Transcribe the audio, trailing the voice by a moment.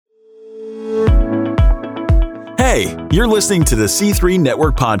Hey, you're listening to the C3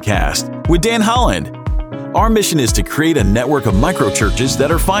 Network Podcast with Dan Holland. Our mission is to create a network of microchurches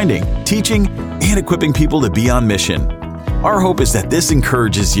that are finding, teaching, and equipping people to be on mission. Our hope is that this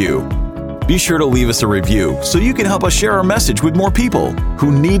encourages you. Be sure to leave us a review so you can help us share our message with more people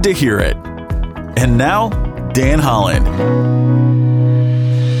who need to hear it. And now, Dan Holland.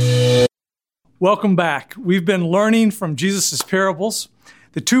 Welcome back. We've been learning from Jesus' parables.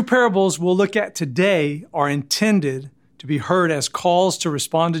 The two parables we'll look at today are intended to be heard as calls to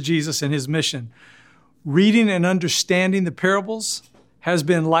respond to Jesus and his mission. Reading and understanding the parables has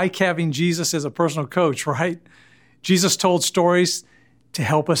been like having Jesus as a personal coach, right? Jesus told stories to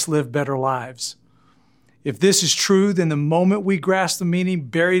help us live better lives. If this is true, then the moment we grasp the meaning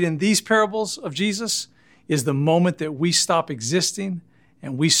buried in these parables of Jesus is the moment that we stop existing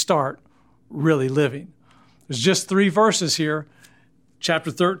and we start really living. There's just 3 verses here.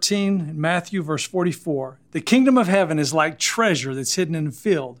 Chapter 13 in Matthew, verse 44. The kingdom of heaven is like treasure that's hidden in a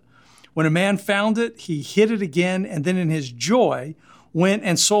field. When a man found it, he hid it again, and then in his joy went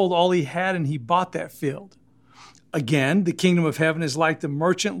and sold all he had, and he bought that field. Again, the kingdom of heaven is like the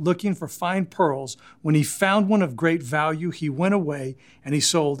merchant looking for fine pearls. When he found one of great value, he went away, and he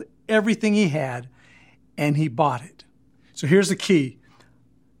sold everything he had, and he bought it. So here's the key.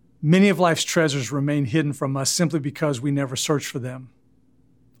 Many of life's treasures remain hidden from us simply because we never search for them.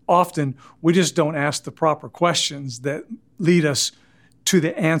 Often, we just don't ask the proper questions that lead us to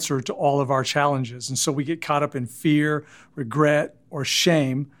the answer to all of our challenges. And so we get caught up in fear, regret, or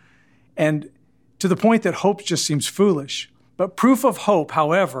shame, and to the point that hope just seems foolish. But proof of hope,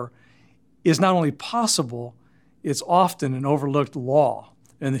 however, is not only possible, it's often an overlooked law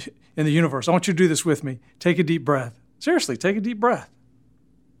in the universe. I want you to do this with me. Take a deep breath. Seriously, take a deep breath.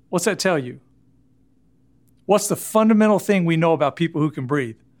 What's that tell you? What's the fundamental thing we know about people who can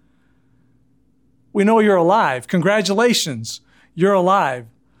breathe? We know you're alive. Congratulations. You're alive.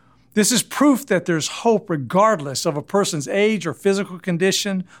 This is proof that there's hope regardless of a person's age or physical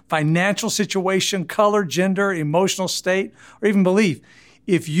condition, financial situation, color, gender, emotional state, or even belief.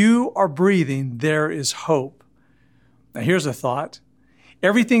 If you are breathing, there is hope. Now here's a thought.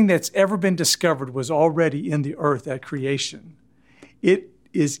 Everything that's ever been discovered was already in the earth at creation. It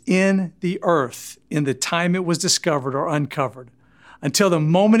is in the earth in the time it was discovered or uncovered. Until the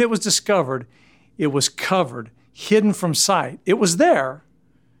moment it was discovered, it was covered, hidden from sight. It was there.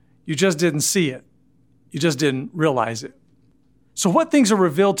 You just didn't see it. You just didn't realize it. So what things are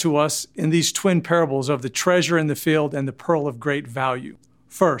revealed to us in these twin parables of the treasure in the field and the pearl of great value?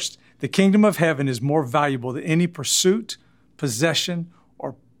 First, the kingdom of heaven is more valuable than any pursuit, possession,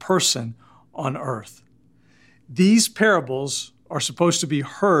 or person on earth. These parables are supposed to be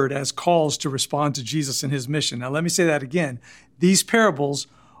heard as calls to respond to Jesus and his mission. Now let me say that again. These parables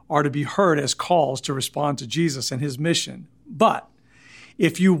are to be heard as calls to respond to Jesus and his mission. But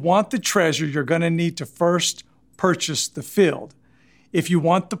if you want the treasure, you're going to need to first purchase the field. If you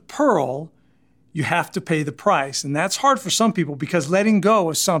want the pearl, you have to pay the price. And that's hard for some people because letting go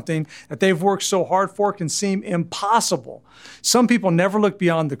of something that they've worked so hard for can seem impossible. Some people never look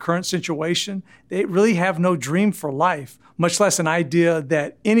beyond the current situation. They really have no dream for life, much less an idea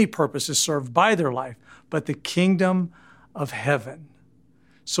that any purpose is served by their life, but the kingdom of heaven.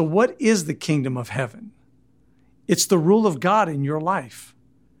 So what is the kingdom of heaven? It's the rule of God in your life.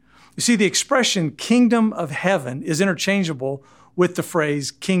 You see, the expression kingdom of heaven is interchangeable with the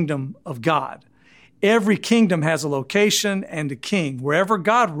phrase kingdom of God. Every kingdom has a location and a king. Wherever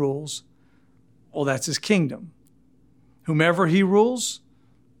God rules, well, that's his kingdom. Whomever he rules,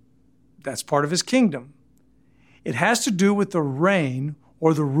 that's part of his kingdom. It has to do with the reign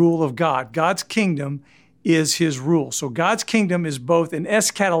or the rule of God. God's kingdom is his rule. So God's kingdom is both an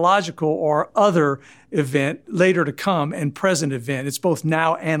eschatological or other event, later to come, and present event. It's both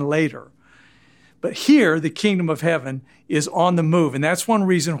now and later. But here, the kingdom of heaven is on the move. And that's one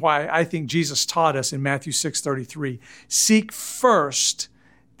reason why I think Jesus taught us in Matthew 6:33, seek first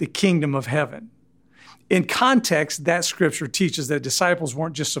the kingdom of heaven. In context, that scripture teaches that disciples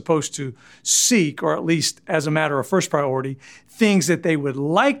weren't just supposed to seek, or at least as a matter of first priority, things that they would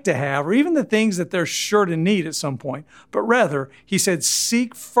like to have, or even the things that they're sure to need at some point. But rather, he said,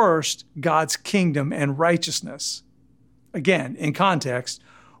 seek first God's kingdom and righteousness. Again, in context,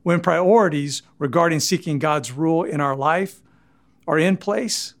 when priorities regarding seeking God's rule in our life are in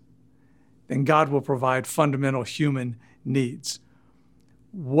place, then God will provide fundamental human needs.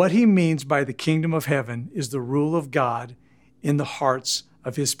 What he means by the kingdom of heaven is the rule of God in the hearts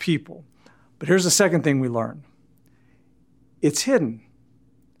of his people. But here's the second thing we learn. It's hidden.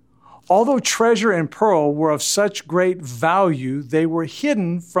 Although treasure and pearl were of such great value, they were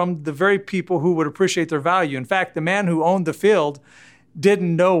hidden from the very people who would appreciate their value. In fact, the man who owned the field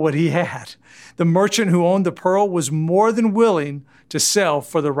didn't know what he had. The merchant who owned the pearl was more than willing to sell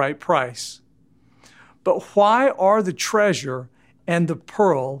for the right price. But why are the treasure and the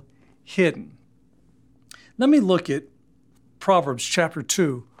pearl hidden? Let me look at Proverbs chapter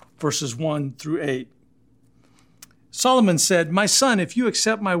 2, verses 1 through 8. Solomon said, "My son, if you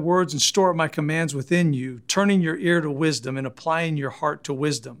accept my words and store up my commands within you, turning your ear to wisdom and applying your heart to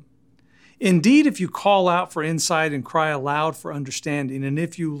wisdom. Indeed, if you call out for insight and cry aloud for understanding, and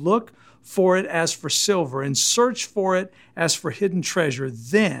if you look for it as for silver and search for it as for hidden treasure,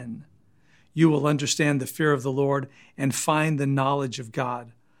 then you will understand the fear of the Lord and find the knowledge of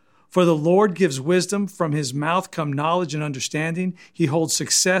God. For the Lord gives wisdom, from his mouth come knowledge and understanding. He holds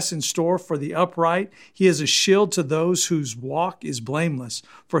success in store for the upright. He is a shield to those whose walk is blameless,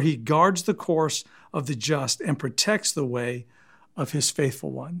 for he guards the course of the just and protects the way of his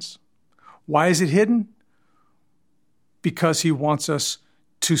faithful ones." Why is it hidden? Because he wants us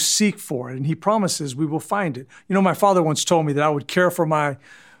to seek for it, and he promises we will find it. You know, my father once told me that I would care for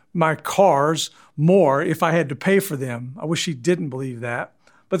my cars more if I had to pay for them. I wish he didn't believe that.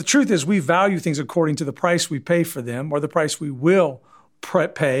 But the truth is, we value things according to the price we pay for them, or the price we will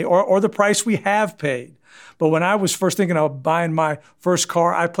pay, or the price we have paid. But when I was first thinking of buying my first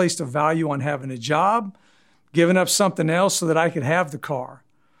car, I placed a value on having a job, giving up something else so that I could have the car.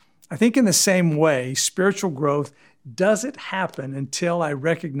 I think in the same way, spiritual growth doesn't happen until I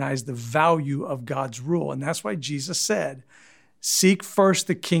recognize the value of God's rule. And that's why Jesus said, "Seek first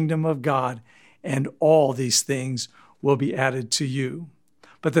the kingdom of God, and all these things will be added to you."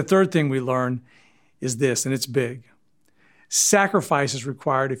 But the third thing we learn is this, and it's big. Sacrifice is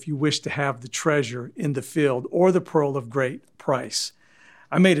required if you wish to have the treasure in the field or the pearl of great price.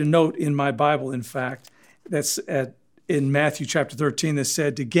 I made a note in my Bible, in fact, that's in Matthew chapter 13 that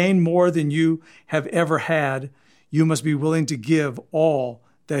said, "To gain more than you have ever had, you must be willing to give all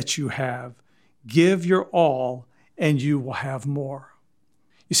that you have. Give your all, and you will have more."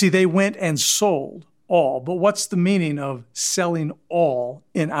 You see, they went and sold all. But what's the meaning of selling all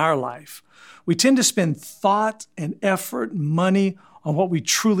in our life? We tend to spend thought and effort and money on what we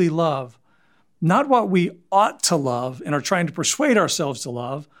truly love, not what we ought to love and are trying to persuade ourselves to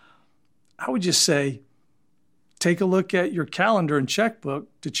love. I would just say, take a look at your calendar and checkbook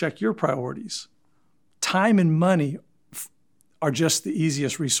to check your priorities. Time and money are just the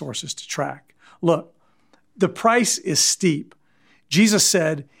easiest resources to track. Look, the price is steep. Jesus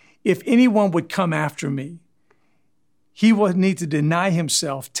said, "If anyone would come after me, he would need to deny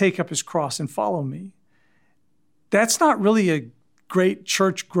himself, take up his cross, and follow me." That's not really a great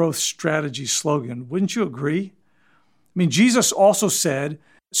church growth strategy slogan. Wouldn't you agree? I mean, Jesus also said,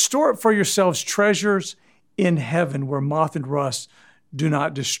 "Store up for yourselves treasures in heaven where moth and rust do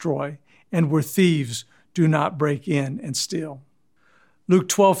not destroy, and where thieves do not break in and steal." Luke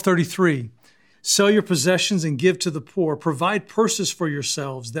 12:33. "Sell your possessions and give to the poor. Provide purses for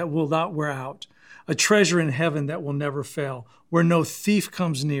yourselves that will not wear out, a treasure in heaven that will never fail, where no thief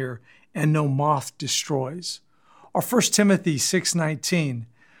comes near and no moth destroys." Or 1 Timothy 6:19.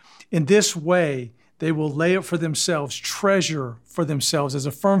 "In this way they will lay up for themselves treasure for themselves as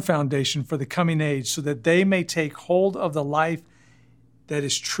a firm foundation for the coming age, so that they may take hold of the life that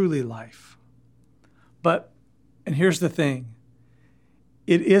is truly life." But, and here's the thing,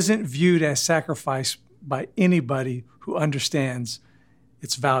 it isn't viewed as sacrifice by anybody who understands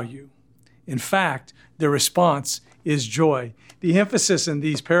its value. In fact, the response is joy. The emphasis in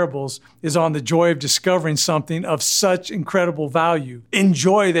these parables is on the joy of discovering something of such incredible value. In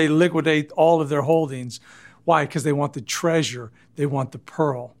joy, they liquidate all of their holdings. Why? Because they want the treasure. They want the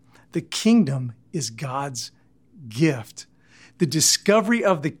pearl. The kingdom is God's gift. The discovery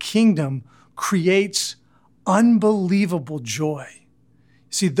of the kingdom creates unbelievable joy.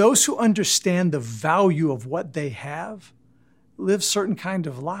 See, those who understand the value of what they have live certain kind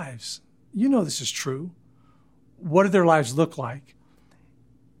of lives. You know this is true. What do their lives look like?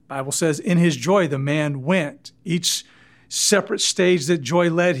 The Bible says, "In his joy, the man went." Each separate stage that joy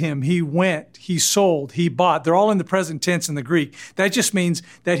led him, he went, he sold, he bought. They're all in the present tense in the Greek. That just means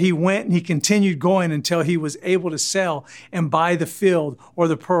that he went and he continued going until he was able to sell and buy the field or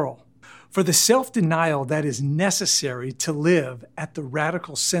the pearl. For the self-denial that is necessary to live at the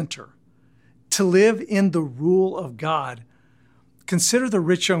radical center, to live in the rule of God, consider the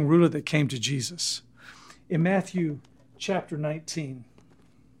rich young ruler that came to Jesus. In Matthew chapter 19,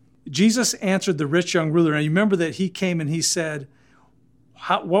 Jesus answered the rich young ruler. And you remember that he came and he said,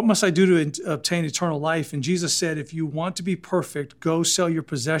 what must I do to obtain eternal life? And Jesus said, if you want to be perfect, go sell your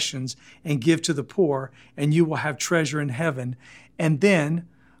possessions and give to the poor, and you will have treasure in heaven. And then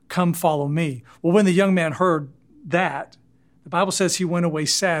come follow me. Well, when the young man heard that, the Bible says he went away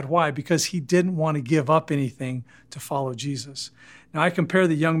sad. Why? Because he didn't want to give up anything to follow Jesus. Now, I compare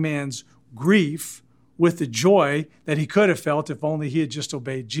the young man's grief with the joy that he could have felt if only he had just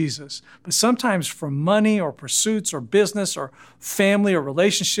obeyed Jesus. But sometimes for money or pursuits or business or family or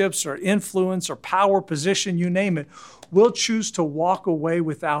relationships or influence or power, position, you name it, we'll choose to walk away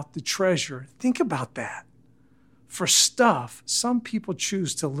without the treasure. Think about that. For stuff, some people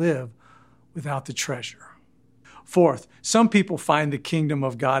choose to live without the treasure. Fourth, some people find the kingdom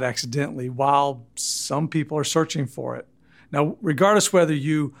of God accidentally, while some people are searching for it. Now, regardless whether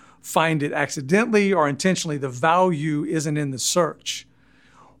you find it accidentally or intentionally, the value isn't in the search.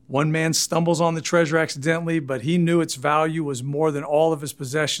 One man stumbles on the treasure accidentally, but he knew its value was more than all of his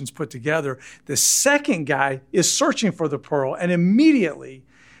possessions put together. The second guy is searching for the pearl, and immediately,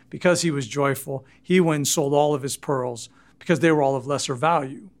 because he was joyful, he went and sold all of his pearls because they were all of lesser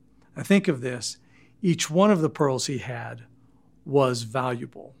value. Now think of this. Each one of the pearls he had was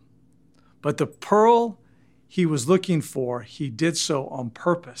valuable. But the pearl he was looking for, he did so on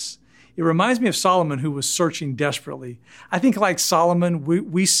purpose. It reminds me of Solomon, who was searching desperately. I think like Solomon,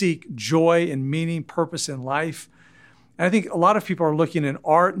 we seek joy and meaning, purpose in life. And I think a lot of people are looking in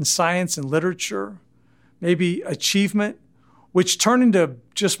art and science and literature, maybe achievement, which turn into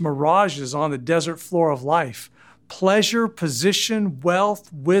just mirages on the desert floor of life. Pleasure, position,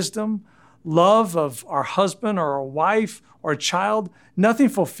 wealth, wisdom, love of our husband or our wife or a child, nothing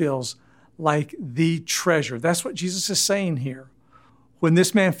fulfills like the treasure. That's what Jesus is saying here. When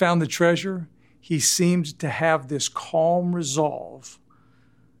this man found the treasure, he seemed to have this calm resolve,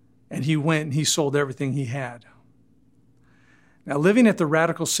 and he went and he sold everything he had. Now, living at the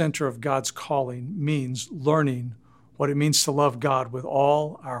radical center of God's calling means learning what it means to love God with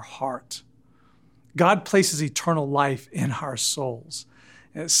all our heart. God places eternal life in our souls.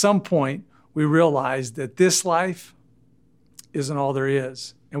 At some point, we realize that this life isn't all there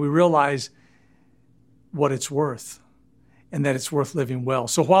is. And we realize what it's worth and that it's worth living well.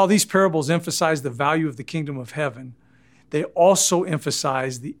 So while these parables emphasize the value of the kingdom of heaven, they also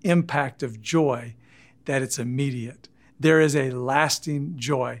emphasize the impact of joy, that it's immediate. There is a lasting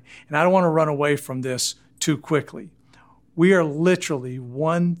joy. And I don't want to run away from this too quickly. We are literally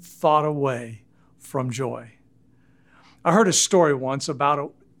one thought away from joy. I heard a story once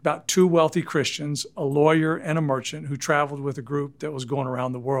about two wealthy Christians, a lawyer and a merchant, who traveled with a group that was going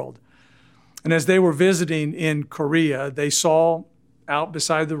around the world. And as they were visiting in Korea, they saw out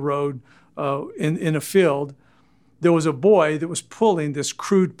beside the road in a field, there was a boy that was pulling this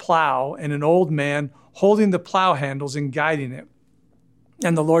crude plow and an old man holding the plow handles and guiding it.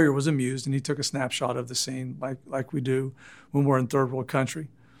 And the lawyer was amused, and he took a snapshot of the scene like we do when we're in third world country.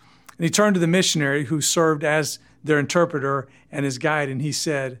 And he turned to the missionary who served as their interpreter and his guide, and he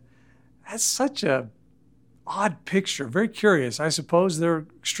said, "That's such a odd picture, very curious. I suppose they're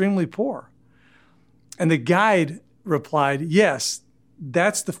extremely poor." And the guide replied, "Yes,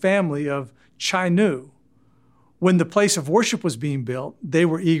 that's the family of Chai Nu. When the place of worship was being built, they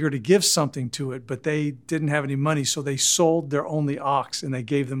were eager to give something to it, but they didn't have any money, so they sold their only ox and they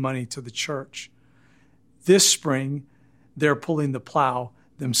gave the money to the church. This spring, they're pulling the plow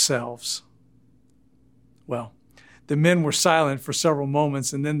themselves." Well, the men were silent for several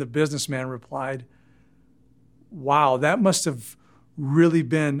moments, and then the businessman replied, "Wow, that must have really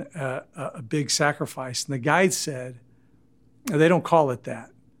been a big sacrifice." And the guide said, "They don't call it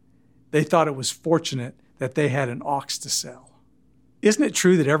that. They thought it was fortunate that they had an ox to sell." Isn't it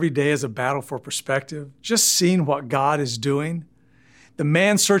true that every day is a battle for perspective? Just seeing what God is doing. The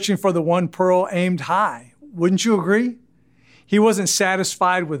man searching for the one pearl aimed high. Wouldn't you agree? He wasn't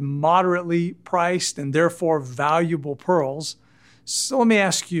satisfied with moderately priced and therefore valuable pearls. So let me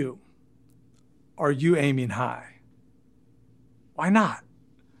ask you, are you aiming high? Why not?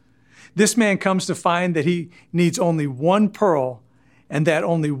 This man comes to find that he needs only one pearl, and that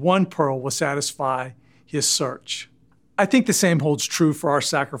only one pearl will satisfy his search. I think the same holds true for our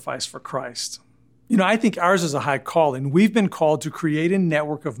sacrifice for Christ. I think ours is a high calling. We've been called to create a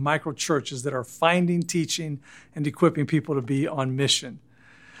network of micro-churches that are finding, teaching, and equipping people to be on mission.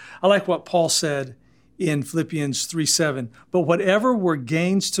 I like what Paul said in Philippians 3:7. "But whatever were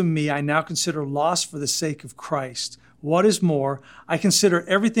gains to me, I now consider loss for the sake of Christ. What is more, I consider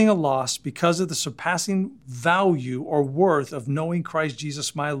everything a loss because of the surpassing value or worth of knowing Christ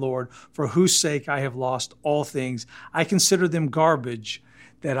Jesus my Lord, for whose sake I have lost all things. I consider them garbage,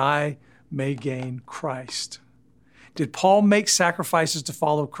 that I may gain Christ." Did Paul make sacrifices to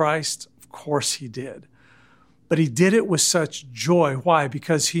follow Christ? Of course he did. But he did it with such joy. Why?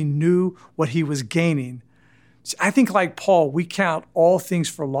 Because he knew what he was gaining. See, I think like Paul, we count all things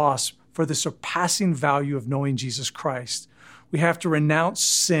for loss for the surpassing value of knowing Jesus Christ. We have to renounce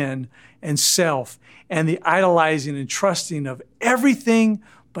sin and self and the idolizing and trusting of everything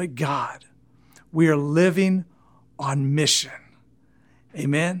but God. We are living on mission.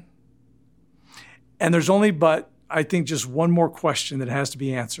 Amen? And there's only I think, just one more question that has to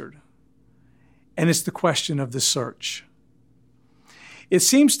be answered. And it's the question of the search. It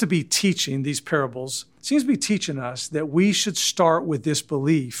seems to be teaching, these parables, seems to be teaching us that we should start with this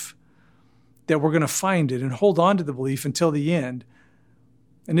belief that we're going to find it and hold on to the belief until the end.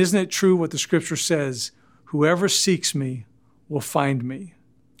 And isn't it true what the scripture says? Whoever seeks me will find me.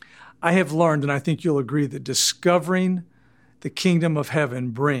 I have learned, and I think you'll agree, that discovering the kingdom of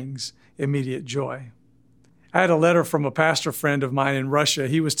heaven brings immediate joy. I had a letter from a pastor friend of mine in Russia.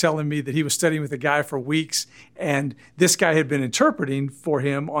 He was telling me that he was studying with a guy for weeks, and this guy had been interpreting for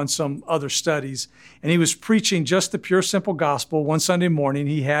him on some other studies, and he was preaching just the pure, simple gospel. One Sunday morning,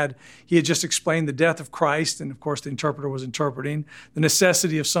 he had just explained the death of Christ, and of course the interpreter was interpreting the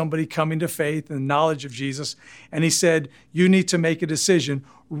necessity of somebody coming to faith and knowledge of Jesus, and he said, you need to make a decision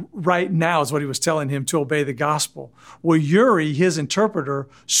right now, is what he was telling him, to obey the gospel. Well, Yuri, his interpreter,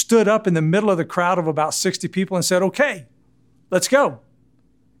 stood up in the middle of the crowd of about 60 people and said, okay, let's go.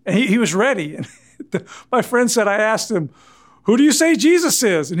 And he was ready. And my friend said, I asked him, who do you say Jesus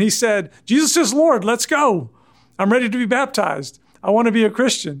is? And he said, Jesus is Lord, let's go. I'm ready to be baptized. I want to be a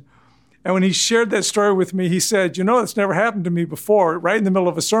Christian. And when he shared that story with me, he said, it's never happened to me before, right in the middle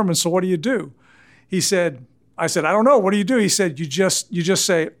of a sermon, so what do you do? I said, I don't know. What do you do? He said, you just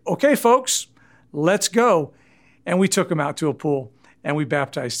say, okay, folks, let's go. And we took him out to a pool and we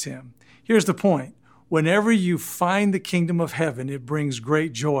baptized him. Here's the point. Whenever you find the kingdom of heaven, it brings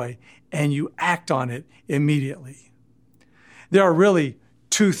great joy and you act on it immediately. There are really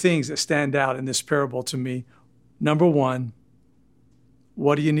two things that stand out in this parable to me. Number one,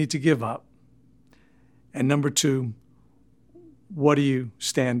 what do you need to give up? And number two, what do you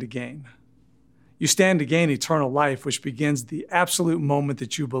stand to gain? You stand to gain eternal life, which begins the absolute moment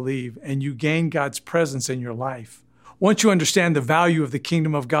that you believe, and you gain God's presence in your life. Once you understand the value of the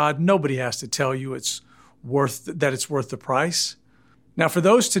kingdom of God, nobody has to tell you it's worth the price. Now, for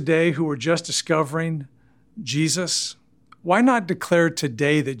those today who are just discovering Jesus, why not declare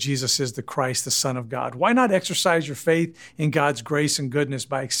today that Jesus is the Christ, the Son of God? Why not exercise your faith in God's grace and goodness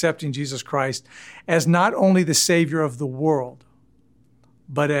by accepting Jesus Christ as not only the Savior of the world,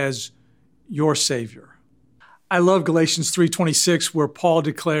 but as your Savior? I love Galatians 3:26, where Paul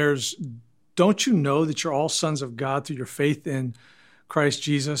declares, don't you know that you're all sons of God through your faith in Christ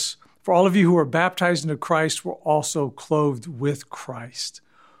Jesus? For all of you who are baptized into Christ were also clothed with Christ.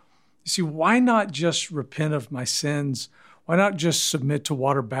 You see, why not just repent of my sins? Why not just submit to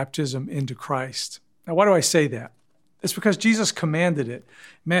water baptism into Christ? Now, why do I say that? It's because Jesus commanded it.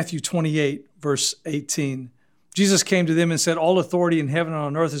 Matthew 28, verse 18. Jesus came to them and said, all authority in heaven and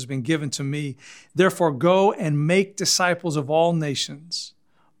on earth has been given to me. Therefore, go and make disciples of all nations,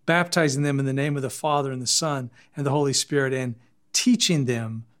 baptizing them in the name of the Father and the Son and the Holy Spirit, and teaching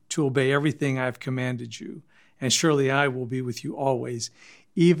them to obey everything I have commanded you. And surely I will be with you always,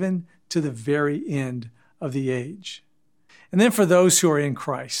 even to the very end of the age. And then for those who are in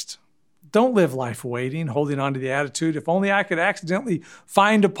Christ, don't live life waiting, holding on to the attitude, if only I could accidentally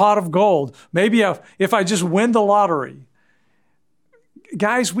find a pot of gold. Maybe if I just win the lottery.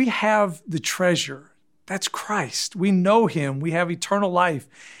 Guys, we have the treasure. That's Christ. We know him. We have eternal life.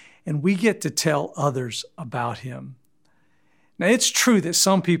 And we get to tell others about him. Now, it's true that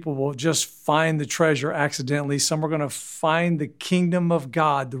some people will just find the treasure accidentally. Some are going to find the kingdom of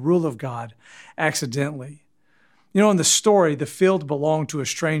God, the rule of God, accidentally. In the story, the field belonged to a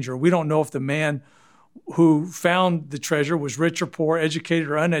stranger. We don't know if the man who found the treasure was rich or poor, educated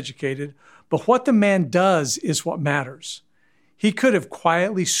or uneducated. But what the man does is what matters. He could have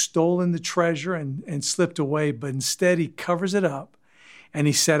quietly stolen the treasure and slipped away, but instead he covers it up and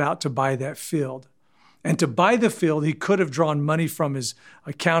he set out to buy that field. And to buy the field, he could have drawn money from his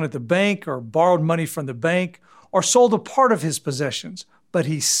account at the bank or borrowed money from the bank or sold a part of his possessions. But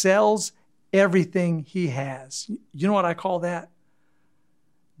he sells everything he has. You know what I call that?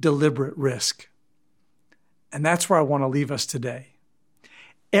 Deliberate risk. And that's where I want to leave us today.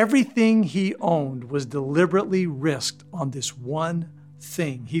 Everything he owned was deliberately risked on this one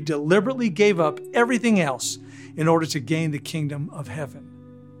thing. He deliberately gave up everything else in order to gain the kingdom of heaven.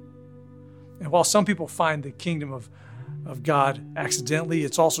 And while some people find the kingdom of God accidentally,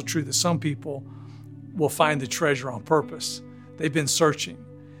 it's also true that some people will find the treasure on purpose. They've been searching.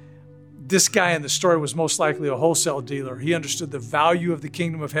 This guy in the story was most likely a wholesale dealer. He understood the value of the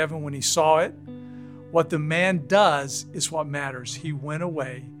kingdom of heaven when he saw it. What the man does is what matters. He went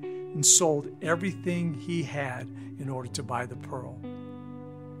away and sold everything he had in order to buy the pearl.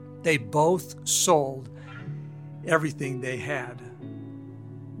 They both sold everything they had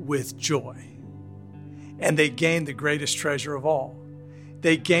with joy. And they gained the greatest treasure of all.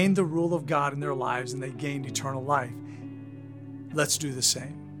 They gained the rule of God in their lives, and they gained eternal life. Let's do the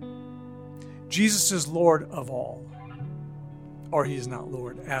same. Jesus is Lord of all, or he is not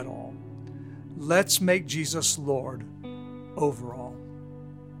Lord at all. Let's make Jesus Lord over all.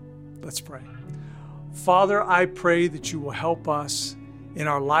 Let's pray. Father, I pray that you will help us in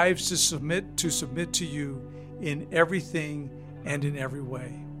our lives to submit to you in everything and in every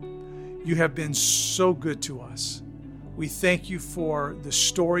way. You have been so good to us. We thank you for the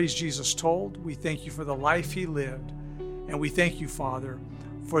stories Jesus told. We thank you for the life he lived. And we thank you, Father,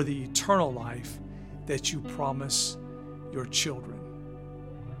 for the eternal life that you promise your children.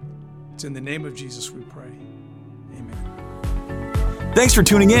 It's in the name of Jesus we pray. Amen. Thanks for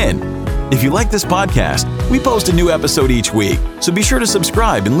tuning in. If you like this podcast, we post a new episode each week, so be sure to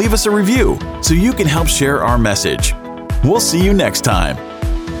subscribe and leave us a review so you can help share our message. We'll see you next time.